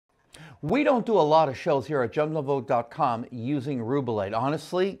We don't do a lot of shows here at gemstones.com using rubellite.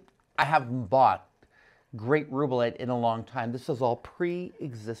 Honestly, I haven't bought great rubellite in a long time. This is all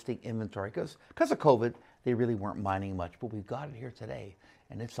pre-existing inventory because of COVID, they really weren't mining much, but we've got it here today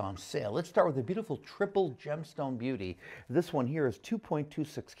and it's on sale. Let's start with a beautiful triple gemstone beauty. This one here is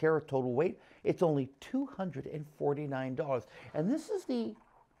 2.26 carat total weight. It's only $249. And this is the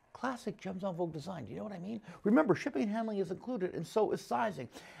classic Gems on Vogue design. Do you know what I mean? Remember, shipping and handling is included, and so is sizing.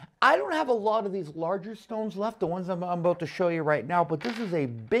 I don't have a lot of these larger stones left, the ones I'm about to show you right now, but this is a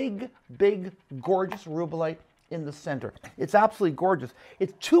big, gorgeous rubellite in the center. It's absolutely gorgeous.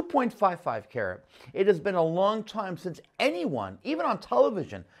 It's 2.55 carat. It has been a long time since anyone, even on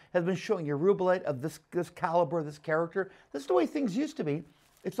television, has been showing you rubellite of this caliber, this character. This is the way things used to be.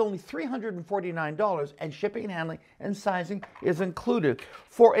 It's only $349, and shipping and handling and sizing is included.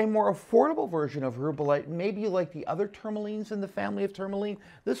 For a more affordable version of rubellite, maybe you like the other tourmalines in the family of tourmaline,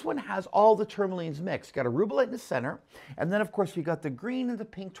 this one has all the tourmalines mixed. Got a rubellite in the center, and then of course you got the green and the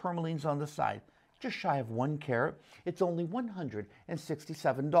pink tourmalines on the side. Just shy of 1 carat. It's only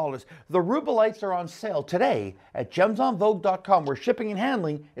 $167. The rubellites are on sale today at gemsonvogue.com, where shipping and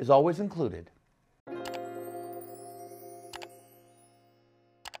handling is always included.